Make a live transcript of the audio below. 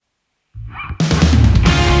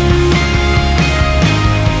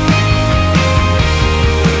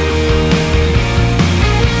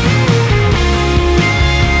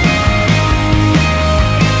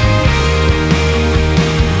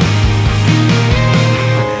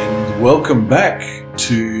welcome back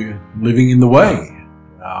to Living in the Way.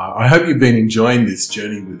 I hope you've been enjoying this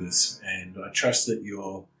journey with us, and I trust that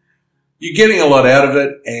you're getting a lot out of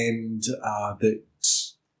it, and that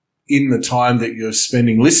in the time that you're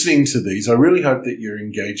spending listening to these, I really hope that you're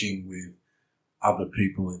engaging with other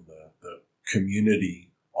people in the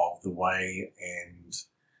community of the Way and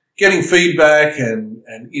getting feedback and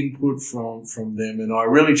input from them. And I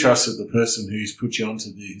really trust that the person who's put you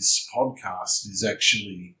onto this podcast is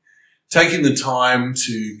actually taking the time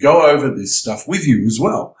to go over this stuff with you as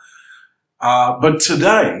well. But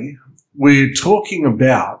today we're talking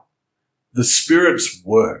about the Spirit's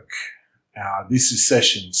work. This is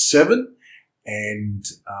session 7, and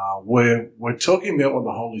we're talking about what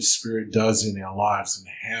the Holy Spirit does in our lives and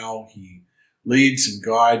how He leads and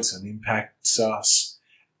guides and impacts us.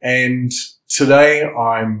 And today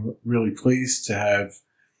I'm really pleased to have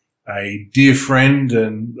a dear friend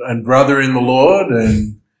and brother in the Lord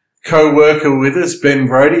and co-worker with us, Ben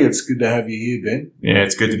Brodie. It's good to have you here, Ben. Yeah,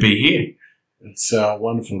 it's good to be here. It's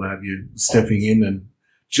wonderful to have you stepping in and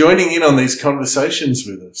joining in on these conversations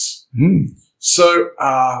with us. So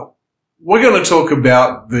we're going to talk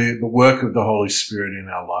about the work of the Holy Spirit in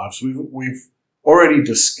our lives. We've already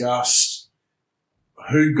discussed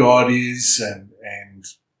who God is and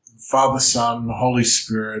Father, Son, Holy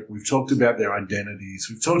Spirit. We've talked about their identities.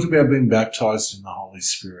 We've talked about being baptized in the Holy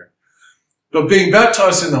Spirit. But being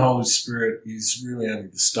baptized in the Holy Spirit is really only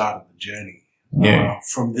the start of the journey. Yeah.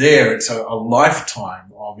 From there, it's a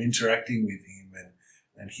lifetime of interacting with Him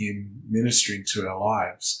and Him ministering to our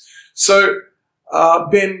lives. So,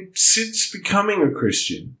 Ben, since becoming a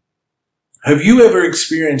Christian, have you ever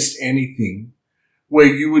experienced anything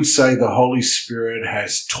where you would say the Holy Spirit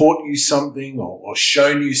has taught you something or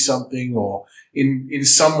shown you something or in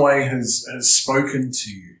some way has spoken to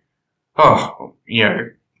you? Oh,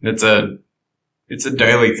 it's a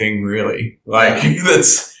daily thing, really. Like,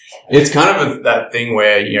 it's kind of that thing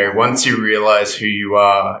where, once you realize who you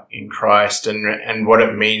are in Christ and what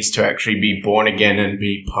it means to actually be born again and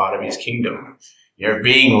be part of His kingdom,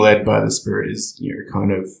 being led by the Spirit is,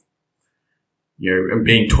 kind of, and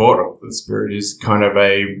being taught of the Spirit is kind of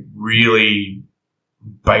a really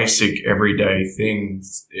basic everyday thing.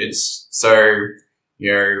 It's so,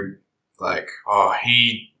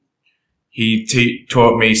 He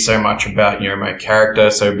taught me so much about, my character.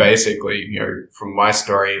 So basically, from my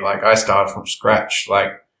story, I started from scratch.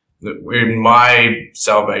 In my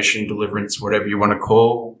salvation, deliverance, whatever you want to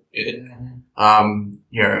call it, I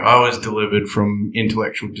was delivered from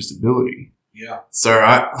intellectual disability. Yeah. So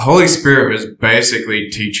Holy Spirit was basically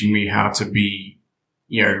teaching me how to be,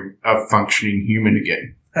 a functioning human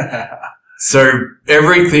again. So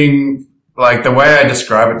everything, the way I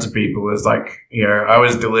describe it to people is I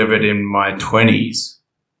was delivered in my 20s,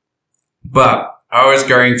 but I was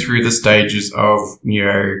going through the stages of,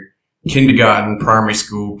 kindergarten, primary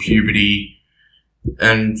school, puberty,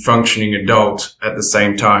 and functioning adult at the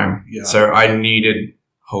same time. Yeah. So I needed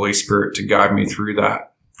Holy Spirit to guide me through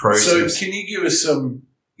that process. So can you give us some,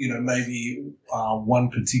 maybe one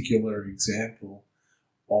particular example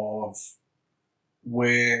of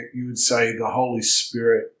where you would say the Holy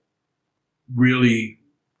Spirit really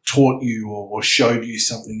taught you or showed you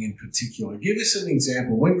something in particular? Give us an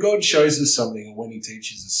example. When God shows us something and when He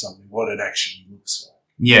teaches us something, what it actually looks like.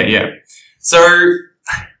 Yeah. So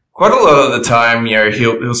quite a lot of the time,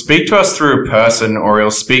 he'll speak to us through a person, or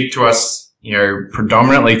he'll speak to us,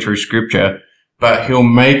 predominantly through scripture, but he'll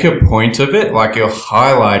make a point of it, he'll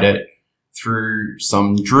highlight it through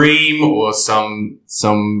some dream or some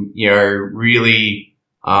really,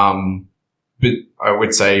 I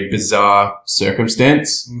would say bizarre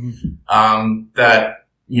circumstance. Mm-hmm. That,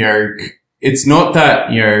 it's not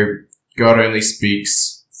that, God only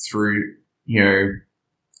speaks through,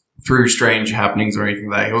 through strange happenings or anything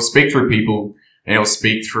like that. He'll speak through people and he'll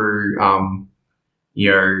speak through,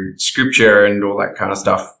 scripture and all that kind of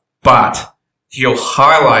stuff. But he'll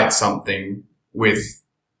highlight something with,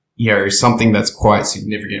 something that's quite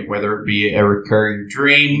significant, whether it be a recurring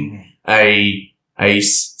dream, a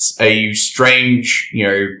strange,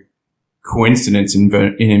 coincidence in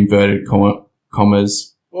inverted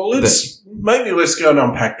commas. Well, let's go and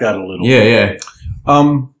unpack that a little. Yeah.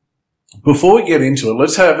 Before we get into it,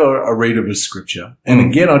 let's have a read of a scripture. And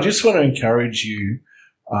again, I just want to encourage you,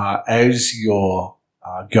 as you're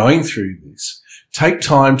going through this, take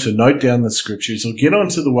time to note down the scriptures or get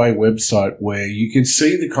onto the Way website where you can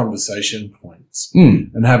see the conversation points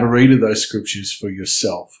and have a read of those scriptures for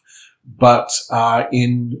yourself. But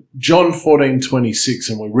in John 14:26,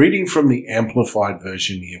 and we're reading from the Amplified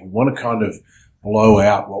version here, we want to kind of blow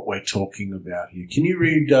out what we're talking about here. Can you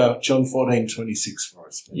read John 14:26 for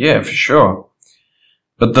us, please? Yeah, for sure.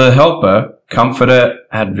 But the Helper, Comforter,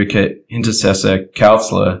 Advocate, Intercessor,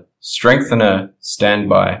 Counselor, Strengthener,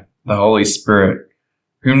 Standby, the Holy Spirit,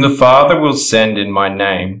 whom the Father will send in my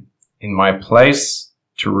name, in my place,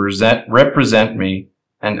 to represent me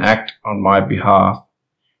and act on my behalf.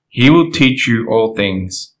 He will teach you all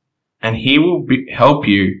things, and he will help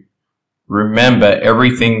you remember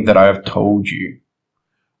everything that I have told you.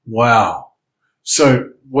 Wow.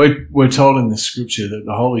 So we're told in the scripture that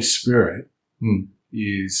the Holy Spirit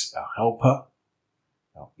is our helper,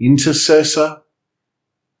 our intercessor,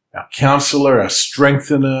 our counselor, our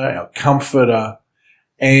strengthener, our comforter,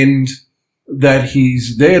 and that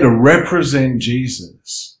he's there to represent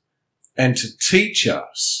Jesus and to teach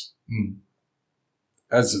us,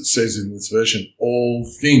 as it says in this version, all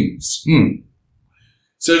things.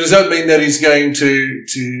 So does that mean that he's going to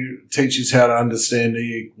teach us how to understand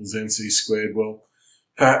E equals MC squared? Well,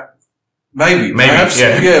 perhaps,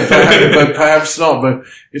 yeah. but perhaps not. But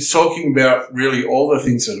it's talking about really all the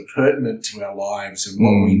things that are pertinent to our lives and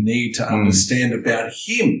what we need to understand about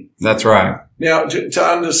him. That's right. Now, to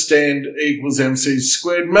understand E equals MC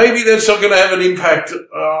squared, maybe that's not going to have an impact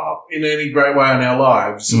in any great way on our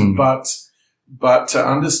lives, but to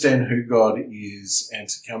understand who God is and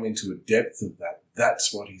to come into a depth of that,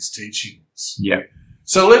 that's what he's teaching us. Yeah.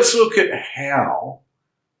 So let's look at how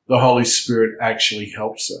the Holy Spirit actually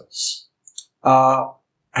helps us.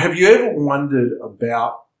 Have you ever wondered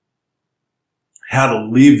about how to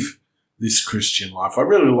live this Christian life? I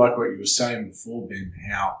really like what you were saying before, Ben,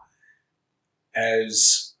 how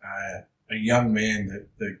as a young man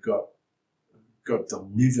that got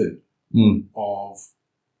delivered of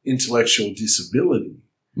intellectual disability,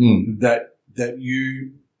 that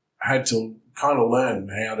you had to kind of learn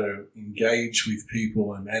how to engage with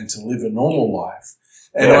people and to live a normal life.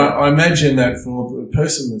 And I imagine that for the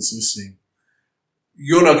person that's listening,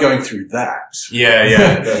 you're not going through that.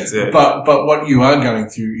 Yeah, that's it. But what you are going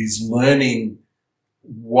through is learning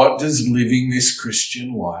what does living this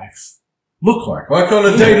Christian life look like on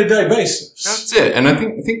a day-to-day basis. That's it. And I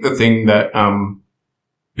think the thing that,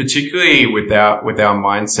 particularly with our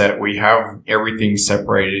mindset, we have everything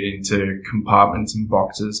separated into compartments and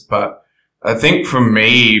boxes. But I think for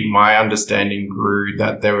me, my understanding grew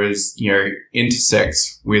that there was,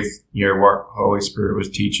 intersects with, what Holy Spirit was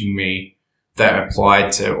teaching me that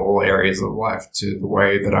applied to all areas of life, to the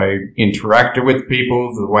way that I interacted with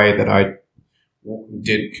people, the way that I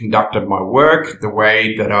conducted my work, the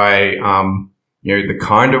way that I, the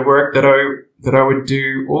kind of work that I would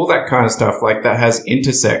do, all that kind of stuff like that has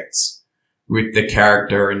intersects with the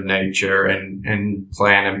character and nature and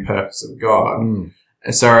plan and purpose of God.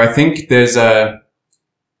 And so I think there's as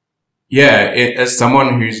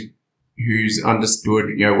someone who's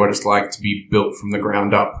understood, what it's like to be built from the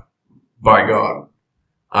ground up by God.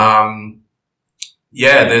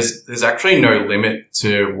 There's actually no limit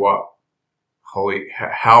to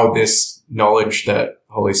how this knowledge that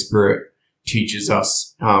Holy Spirit teaches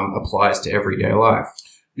us applies to everyday life.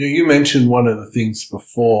 You mentioned one of the things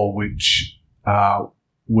before, which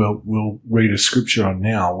we'll read a scripture on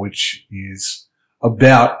now, which is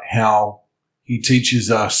about how he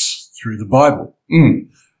teaches us through the Bible.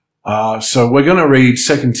 So we're going to read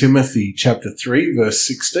 2 Timothy chapter 3, verse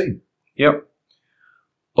 16. Yep.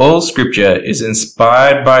 All scripture is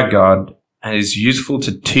inspired by God and is useful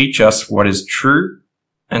to teach us what is true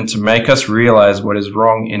and to make us realize what is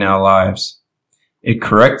wrong in our lives. It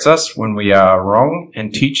corrects us when we are wrong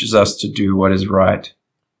and teaches us to do what is right.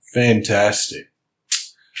 Fantastic.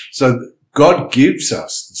 So God gives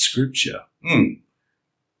us the scripture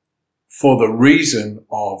for the reason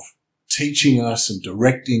of teaching us and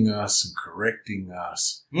directing us and correcting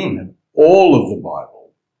us. And all of the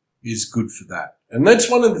Bible is good for that. And that's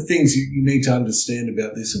one of the things you need to understand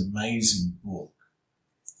about this amazing book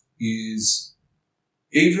is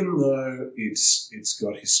even though it's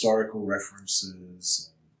got historical references and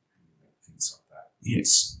things like that,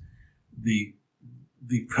 it's the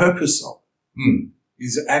purpose of it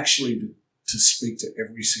is actually to speak to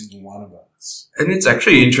every single one of us. And it's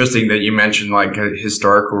actually interesting that you mentioned like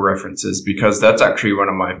historical references, because that's actually one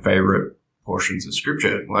of my favorite portions of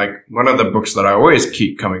scripture. Like one of the books that I always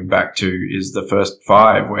keep coming back to is the first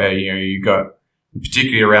 5, where, you got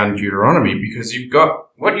particularly around Deuteronomy, because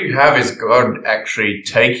what you have is God actually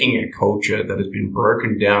taking a culture that has been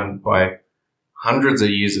broken down by hundreds of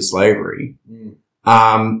years of slavery,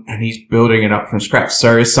 and he's building it up from scratch.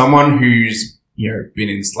 So as someone who's, been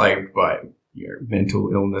enslaved by,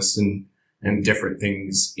 mental illness and different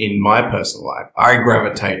things in my personal life, I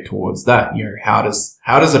gravitate towards that. How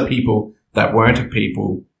does a people that weren't a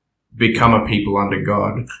people become a people under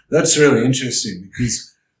God. That's really interesting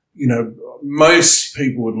because, most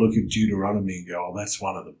people would look at Deuteronomy and go, oh, that's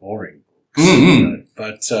one of the boring books. Mm-hmm.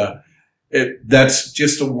 But that's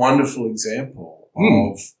just a wonderful example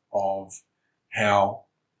of how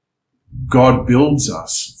God builds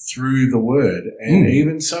us through the Word. And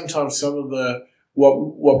even sometimes some of the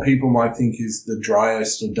what people might think is the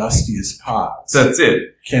driest or dustiest parts. That's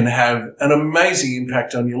it. Can have an amazing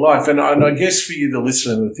impact on your life. And I guess for you, the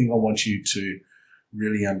listener, the thing I want you to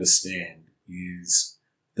really understand is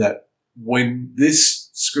that when this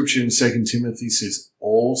scripture in 2 Timothy says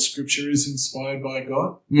all scripture is inspired by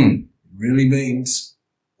God, it really means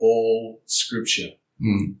all scripture.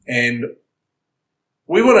 And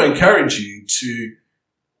we want to encourage you to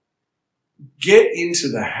get into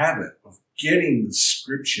the habit of getting the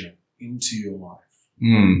scripture into your life.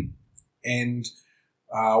 And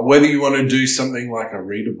whether you want to do something like a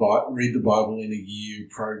read the Bible in a year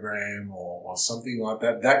program or something like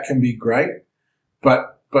that, that can be great.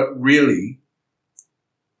 But really,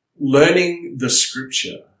 learning the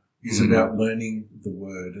scripture is about learning the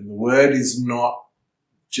Word. And the Word is not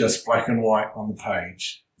just black and white on the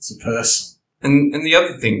page. It's a person. And the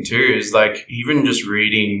other thing too is like even just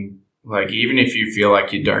reading, like even if you feel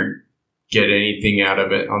like you don't get anything out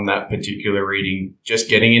of it on that particular reading, just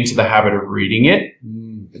getting into the habit of reading it,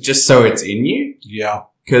 just so it's in you. Yeah.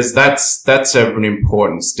 Because that's an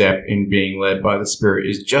important step in being led by the Spirit,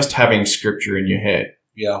 is just having scripture in your head.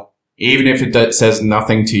 Yeah. Even if it says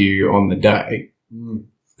nothing to you on the day,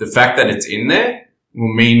 the fact that it's in there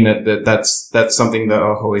will mean that's something that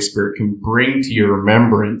our Holy Spirit can bring to your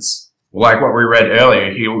remembrance. Like what we read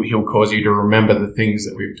earlier, he'll cause you to remember the things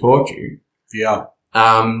that we've taught you. Yeah.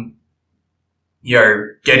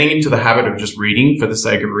 Getting into the habit of just reading for the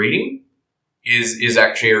sake of reading is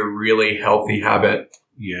actually a really healthy habit.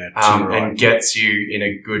 Yeah. Right. And gets you in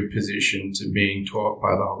a good position to being taught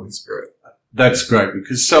by the Holy Spirit. That's great,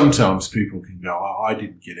 because sometimes people can go, oh, I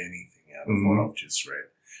didn't get anything out of what I've just read.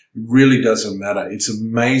 It really doesn't matter. It's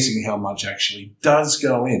amazing how much actually does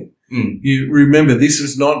go in. You remember, this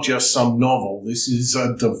is not just some novel. This is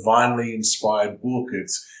a divinely inspired book.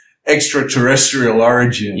 It's extraterrestrial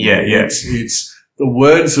origin. Yeah. It's the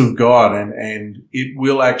words of God, and it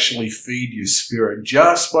will actually feed your spirit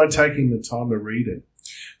just by taking the time to read it.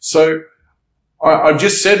 So I've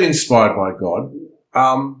just said inspired by God.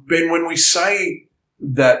 Ben, when we say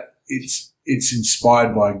that it's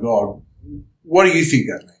inspired by God, what do you think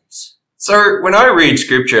that means? So when I read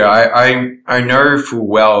scripture, I know full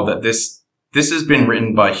well that this has been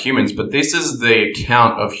written by humans, but this is the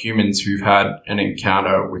account of humans who've had an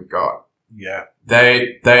encounter with God. Yeah.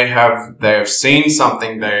 They have seen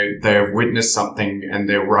something, they have witnessed something, and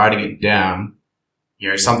they're writing it down.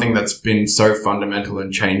 Something that's been so fundamental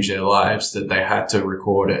and changed their lives that they had to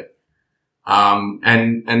record it.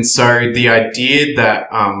 And so the idea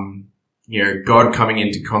that, God coming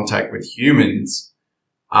into contact with humans,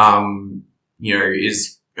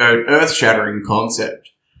 is an earth-shattering concept.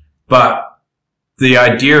 But the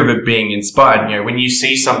idea of it being inspired, when you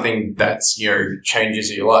see something that's,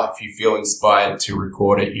 changes your life, you feel inspired to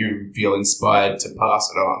record it, you feel inspired to pass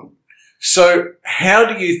it on. So how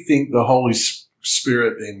do you think the Holy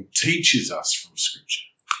Spirit then teaches us from Scripture?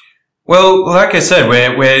 Well, like I said,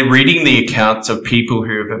 we're reading the accounts of people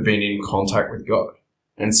who have been in contact with God.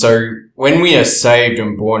 And so when we are saved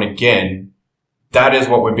and born again, that is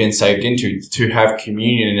what we've been saved into, to have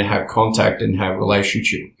communion and have contact and have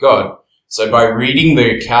relationship with God. So by reading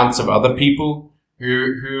the accounts of other people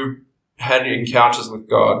who had encounters with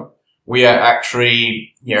God, we are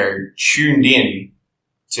actually, tuned in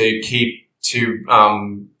to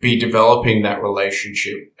be developing that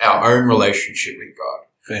relationship, our own relationship with God.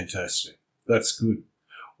 Fantastic. That's good.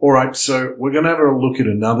 All right. So we're going to have a look at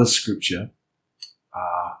another scripture,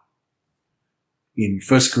 in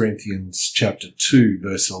 1 Corinthians chapter 2,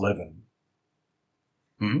 verse 11.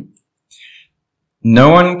 No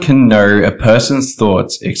one can know a person's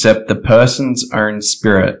thoughts except the person's own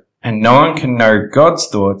spirit, and no one can know God's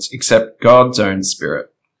thoughts except God's own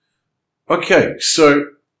spirit. Okay,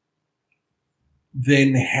 so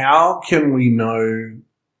then how can we know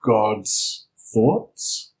God's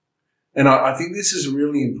thoughts? And I think this is a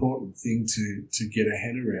really important thing to get a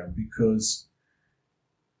head around, because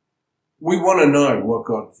we want to know what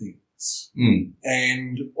God thinks.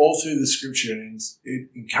 And all through the scripture, it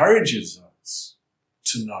encourages us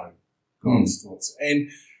to know God's thoughts.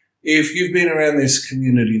 And if you've been around this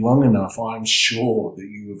community long enough, I'm sure that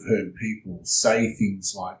you have heard people say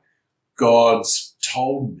things like, God's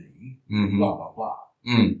told me, blah, blah, blah.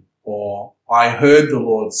 Or I heard the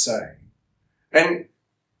Lord say. And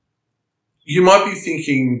you might be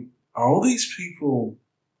thinking, are all these people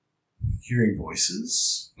hearing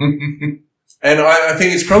voices? And I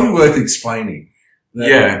think it's probably worth explaining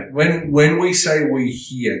that when we say we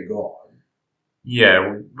hear God,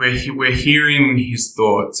 we're hearing his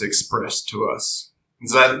thoughts expressed to us.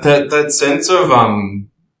 That sense of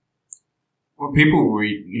what people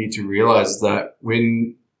need to realize that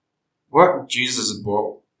when what Jesus has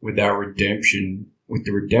brought with our redemption, with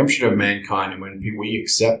the redemption of mankind, and when we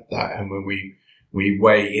accept that, and when we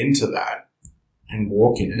weigh into that and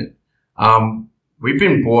walk in it, we've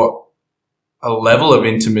been brought a level of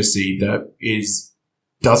intimacy that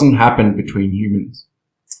doesn't happen between humans.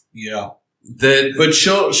 Yeah. But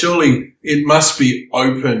surely it must be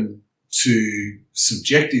open to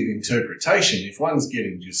subjective interpretation. If one's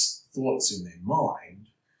getting just thoughts in their mind,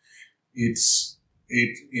 in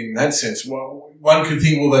that sense, well, one could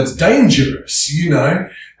think, well, that's dangerous,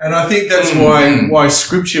 and I think that's why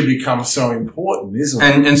Scripture becomes so important, isn't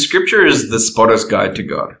it? And Scripture is the spotter's guide to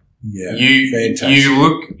God. Yeah,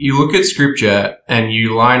 fantastic. You look at Scripture and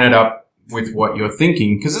you line it up with what you're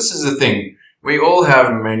thinking, because this is the thing. We all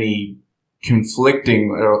have many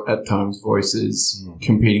conflicting, at times, voices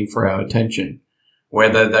competing for our attention.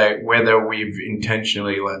 Whether we've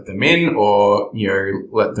intentionally let them in, or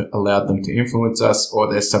allowed them to influence us, or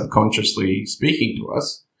they're subconsciously speaking to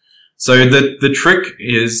us. So the trick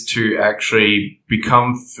is to actually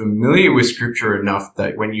become familiar with Scripture enough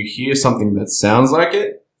that when you hear something that sounds like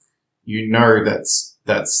it,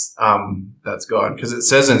 that's God, because it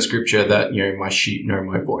says in Scripture that my sheep know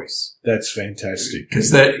my voice. That's fantastic.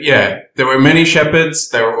 Because there were many shepherds.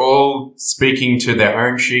 They were all speaking to their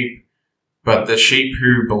own sheep. But the sheep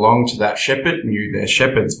who belonged to that shepherd knew their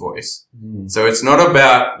shepherd's voice. So it's not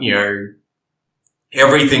about,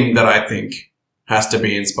 everything that I think has to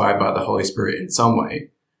be inspired by the Holy Spirit in some way.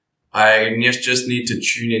 I just need to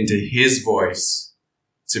tune into his voice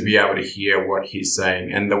to be able to hear what he's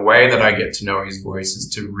saying. And the way that I get to know his voice is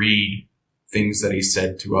to read things that he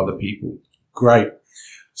said to other people. Great.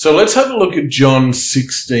 So let's have a look at John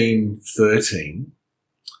 16:13.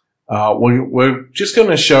 We're just going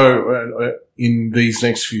to show in these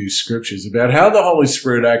next few scriptures about how the Holy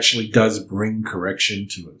Spirit actually does bring correction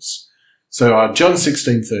to us. So John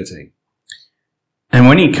 16:13. And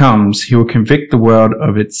when he comes, he will convict the world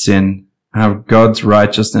of its sin and of God's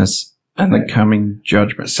righteousness and the coming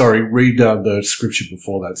judgment. Sorry, read the scripture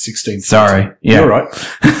before that, 16:13. Sorry. Yeah. You're right.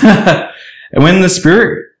 And when the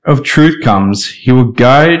Spirit of truth comes, he will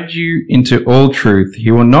guide you into all truth.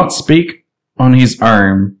 He will not speak on his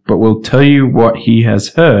own, but will tell you what he has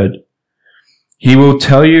heard. He will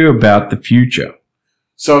tell you about the future.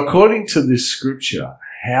 So according to this scripture,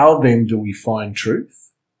 how then do we find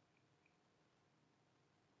truth?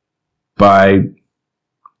 By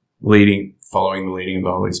following the leading of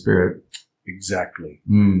the Holy Spirit. Exactly.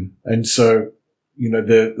 And so,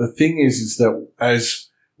 the thing is that as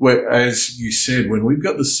you said, when we've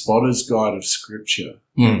got the spotter's guide of scripture,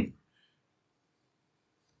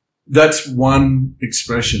 that's one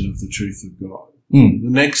expression of the truth of God. The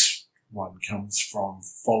next one comes from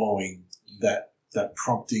following that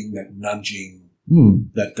prompting, that nudging,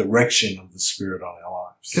 that direction of the Spirit on our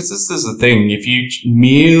lives. Because this is the thing. If you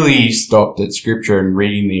merely stopped at Scripture and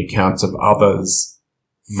reading the accounts of others'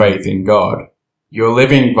 faith in God, you're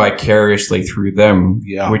living vicariously through them,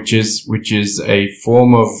 which is a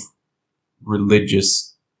form of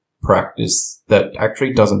religious practice that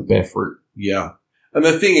actually doesn't bear fruit. Yeah. And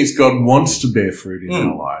the thing is, God wants to bear fruit in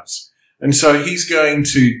our lives. And so he's going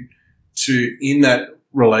to, in that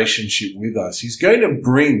relationship with us, he's going to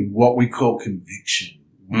bring what we call conviction,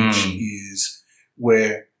 which is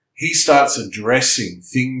where he starts addressing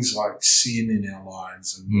things like sin in our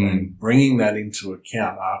lives and bringing that into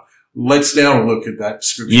account. Let's now look at that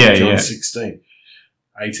scripture, John 16.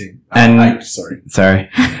 18. Sorry.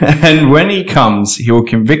 And when he comes, he will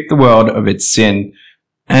convict the world of its sin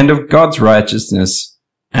and of God's righteousness,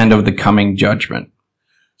 and of the coming judgment.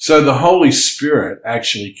 So the Holy Spirit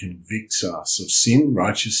actually convicts us of sin,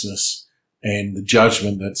 righteousness, and the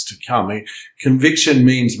judgment that's to come. Conviction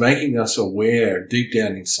means making us aware deep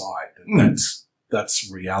down inside that that's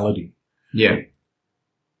reality. Yeah.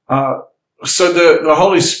 So the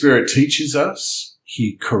Holy Spirit teaches us,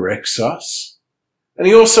 he corrects us, and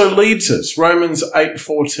he also leads us. Romans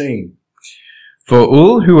 8:14. For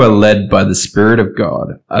all who are led by the Spirit of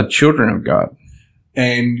God are children of God.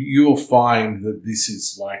 And you'll find that this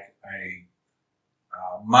is like a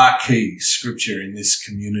marquee scripture in this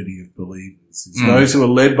community of believers. It's those who are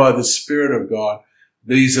led by the Spirit of God.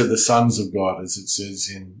 These are the sons of God, as it says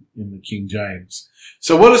in the King James.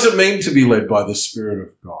 So what does it mean to be led by the Spirit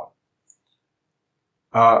of God?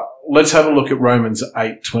 Let's have a look at Romans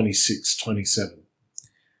 8:26-27.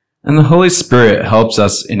 And the Holy Spirit helps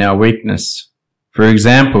us in our weakness. For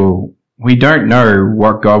example, we don't know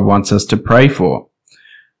what God wants us to pray for,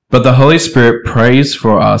 but the Holy Spirit prays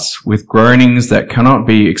for us with groanings that cannot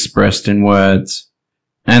be expressed in words.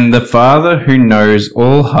 And the Father who knows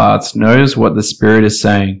all hearts knows what the Spirit is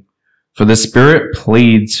saying, for the Spirit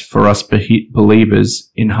pleads for us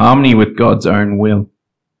believers in harmony with God's own will.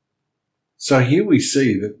 So here we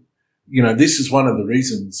see that, this is one of the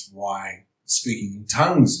reasons why speaking in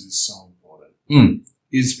tongues is so important,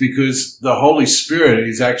 is because the Holy Spirit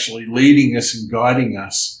is actually leading us and guiding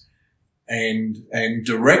us and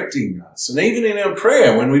directing us. And even in our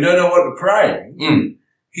prayer, when we don't know what to pray,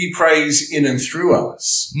 He prays in and through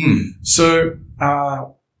us. So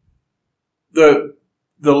the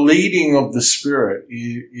leading of the Spirit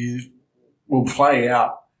will play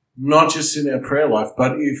out not just in our prayer life,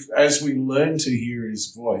 but as we learn to hear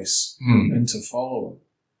His voice and to follow Him,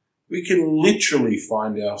 we can literally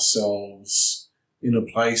find ourselves in a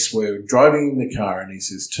place where we're driving in the car and He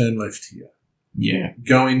says, turn left here. Yeah.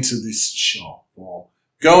 Go into this shop, or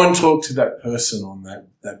go and talk to that person on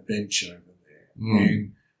that bench over there.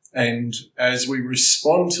 And as we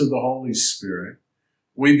respond to the Holy Spirit,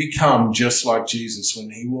 we become just like Jesus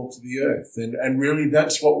when He walked the earth. And really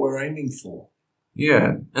that's what we're aiming for.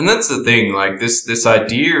 Yeah. And that's the thing, like this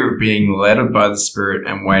idea of being led by the Spirit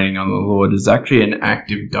and waiting on the Lord is actually an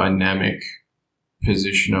active, dynamic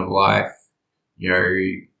position of life.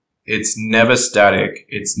 It's never static.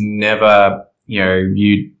 It's never, you're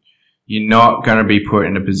not going to be put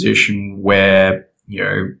in a position where,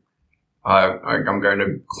 I'm going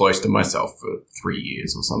to cloister myself for 3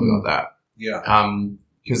 years or something like that. Yeah.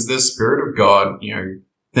 Because the Spirit of God,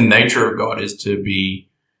 the nature of God is to be,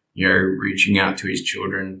 reaching out to His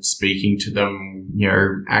children, speaking to them,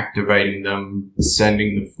 activating them,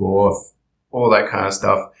 sending them forth, all that kind of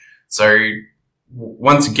stuff. So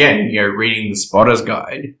once again, reading the Spotter's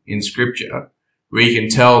Guide in Scripture, we can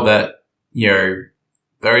tell that,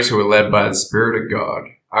 those who are led by the Spirit of God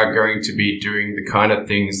are going to be doing the kind of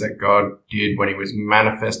things that God did when He was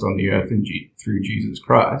manifest on the earth through Jesus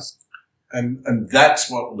Christ. And that's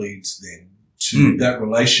what leads then to that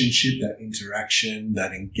relationship, that interaction,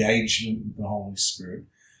 that engagement with the Holy Spirit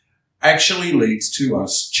actually leads to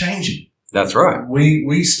us changing. That's right.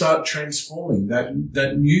 We start transforming.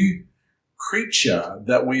 That new creature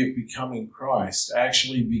that we have become in Christ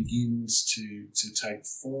actually begins to take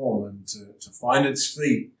form and to find its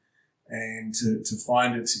feet and to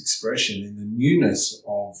find its expression in the newness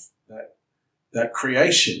of that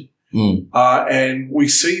creation. And we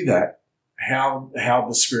see that how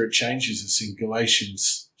the Spirit changes us in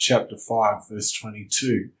Galatians chapter 5, verse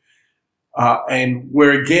 22. And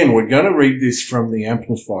we're going to read this from the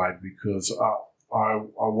Amplified because I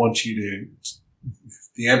want you to,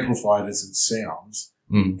 the Amplified as it sounds,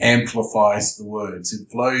 amplifies the words. It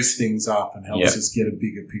blows things up and helps us get a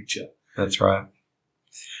bigger picture. That's right.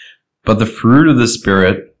 But the fruit of the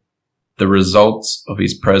Spirit, the results of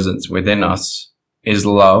His presence within us, is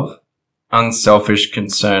love, unselfish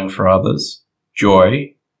concern for others,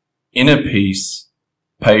 joy, inner peace,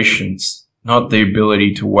 patience, not the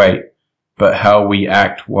ability to wait, but how we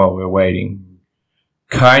act while we're waiting,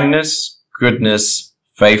 kindness, goodness,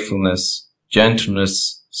 faithfulness,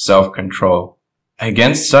 gentleness, self-control.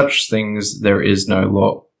 Against such things there is no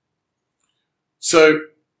law. So,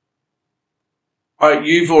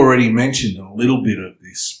 you've already mentioned a little bit of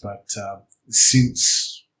this, but since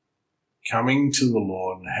coming to the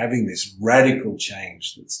Lord and having this radical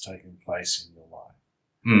change that's taken place in your life,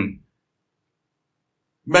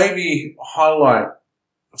 maybe highlight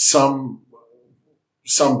some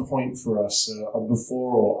point for us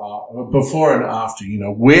before and after.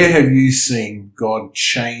 Where have you seen God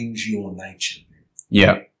change your nature?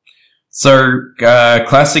 Yeah. So,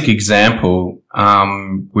 classic example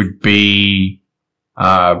would be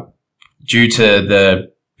due to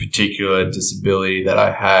the particular disability that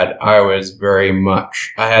I had. I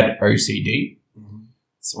had OCD,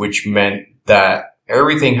 which meant that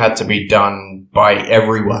everything had to be done by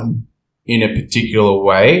everyone in a particular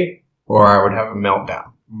way, or I would have a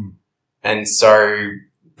meltdown. And so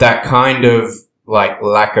that kind of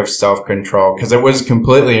lack of self-control, because it was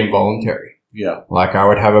completely involuntary. Yeah. I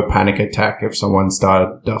would have a panic attack if someone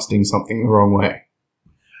started dusting something the wrong way.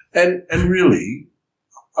 And really,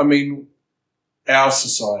 I mean, our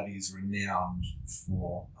society is renowned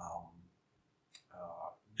for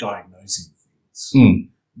diagnosing things,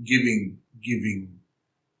 giving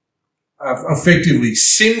effectively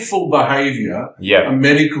sinful behaviour a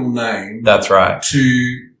medical name. That's right.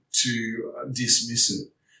 To dismiss it,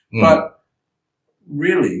 but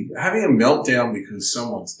really having a meltdown because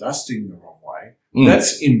someone's dusting the wrong way,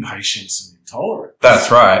 that's impatience and intolerance.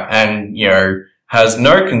 That's right. And, has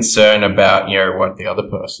no concern about, what the other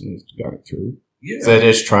person is going through. Yeah. They're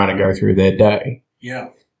just trying to go through their day. Yeah.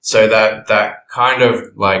 So that kind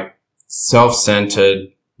of like self-centered,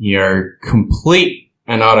 complete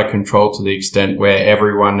and utter control to the extent where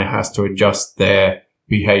everyone has to adjust their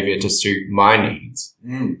behavior to suit my needs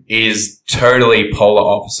is totally polar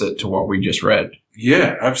opposite to what we just read.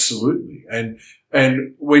 Yeah, absolutely. And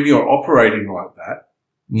when you're operating like that,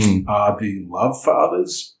 do you love for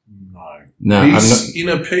others? No.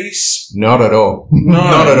 Inner peace? Not at all. No,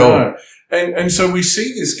 not at all. And so we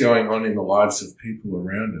see this going on in the lives of people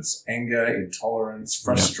around us. Anger, intolerance,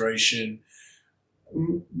 frustration.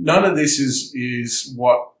 Yeah. None of this is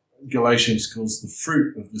what Galatians calls the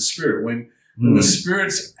fruit of the Spirit. When the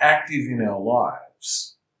Spirit's active in our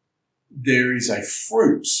lives, there is a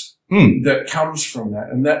fruit that comes from that.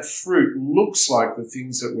 And that fruit looks like the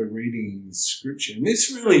things that we're reading in the Scripture. And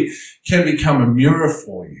this really can become a mirror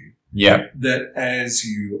for you. Yeah. That as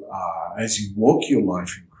you walk your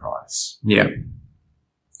life in Christ. Yeah.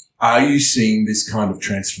 Are you seeing this kind of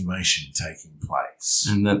transformation taking place?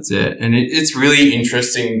 And that's it. And it's really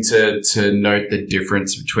interesting to note the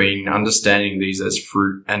difference between understanding these as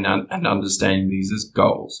fruit and understanding these as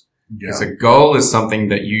goals. Yeah. Because a goal is something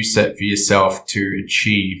that you set for yourself to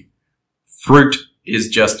achieve. Fruit is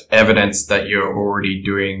just evidence that you're already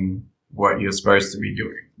doing what you're supposed to be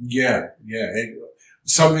doing. Yeah.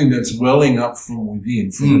 Something that's welling up from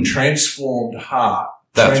within, from a transformed heart,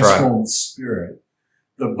 transformed spirit.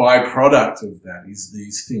 The byproduct of that is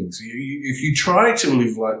these things. If you try to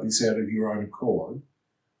live like this out of your own accord,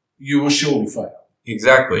 you will surely fail.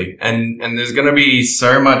 Exactly. And there's going to be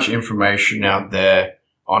so much information out there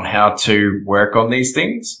on how to work on these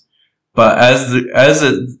things. But as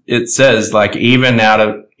it says, like even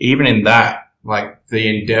in that, like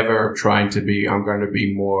the endeavor of trying to be, I'm going to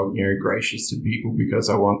be more, gracious to people because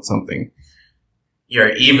I want something.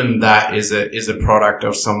 Even that is a product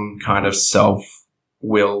of some kind of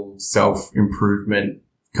self-will, self-improvement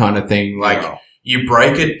kind of thing. Like you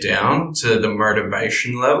break it down to the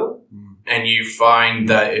motivation level and you find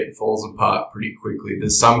that it falls apart pretty quickly.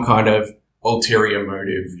 There's some kind of ulterior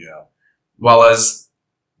motive. Yeah. While as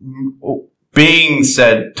being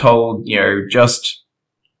told, just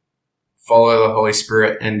follow the Holy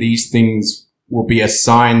Spirit and these things will be a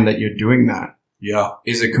sign that you're doing that. Yeah.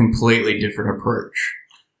 Is a completely different approach.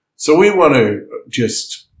 So we want to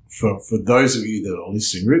just, for those of you that are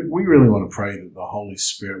listening, we really want to pray that the Holy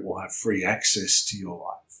Spirit will have free access to your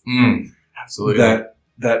life. Absolutely.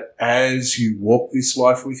 That as you walk this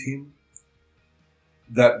life with Him,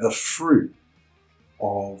 that the fruit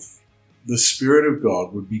of the Spirit of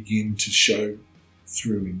God would begin to show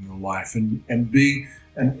through in your life and be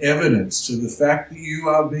an evidence to the fact that you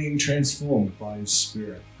are being transformed by His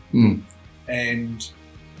Spirit. And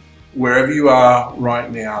wherever you are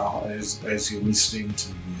right now as you're listening to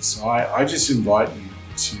this, I just invite you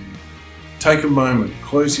to take a moment,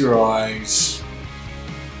 close your eyes,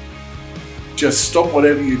 just stop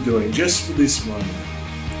whatever you're doing just for this moment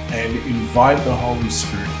and invite the Holy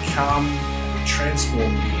Spirit, come,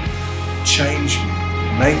 transform me, change me,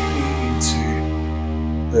 make me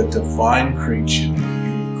into the divine creature that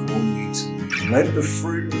you would call me to be. Let the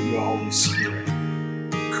fruit of your Holy Spirit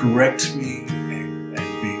correct me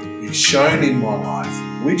and be shown in my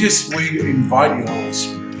life. We invite you, Holy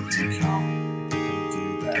Spirit, to come and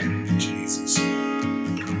do that in Jesus'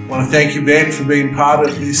 name. I want to thank you, Ben, for being part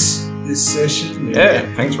of this session.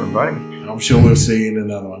 Yeah, thanks for inviting me. I'm sure we'll see you in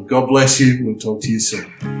another one. God bless you. We'll talk to you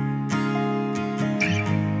soon.